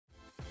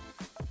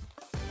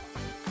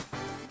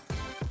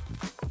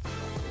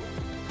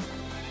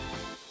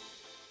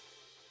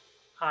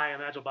Hi,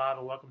 I'm Agile Bob,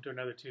 and welcome to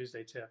another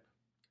Tuesday tip.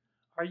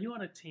 Are you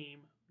on a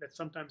team that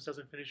sometimes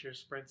doesn't finish your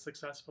sprint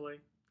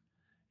successfully?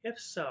 If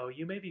so,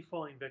 you may be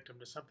falling victim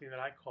to something that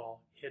I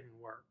call hidden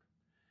work.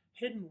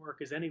 Hidden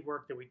work is any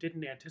work that we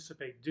didn't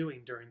anticipate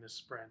doing during the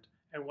sprint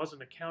and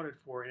wasn't accounted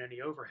for in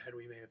any overhead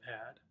we may have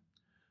had.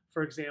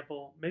 For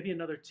example, maybe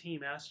another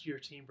team asked your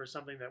team for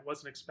something that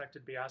wasn't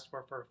expected to be asked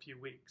for a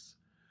few weeks.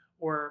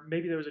 Or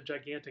maybe there was a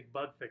gigantic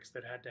bug fix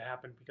that had to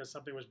happen because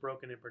something was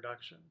broken in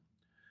production.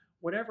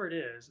 Whatever it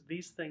is,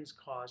 these things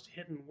caused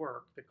hidden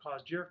work that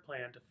caused your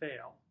plan to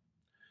fail.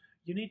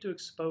 You need to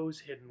expose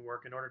hidden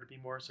work in order to be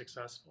more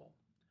successful.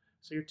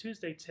 So your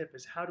Tuesday tip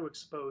is how to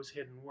expose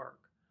hidden work.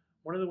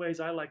 One of the ways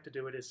I like to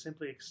do it is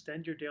simply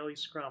extend your daily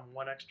scrum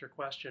one extra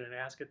question and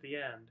ask at the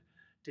end,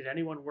 did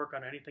anyone work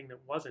on anything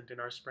that wasn't in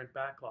our sprint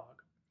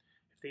backlog?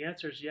 If the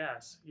answer is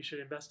yes, you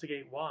should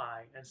investigate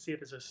why and see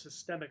if it's a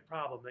systemic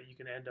problem that you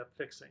can end up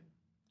fixing.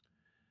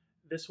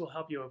 This will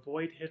help you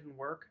avoid hidden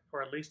work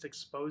or at least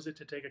expose it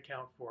to take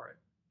account for it.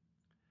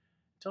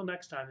 Until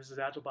next time, this is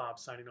Agile Bob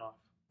signing off.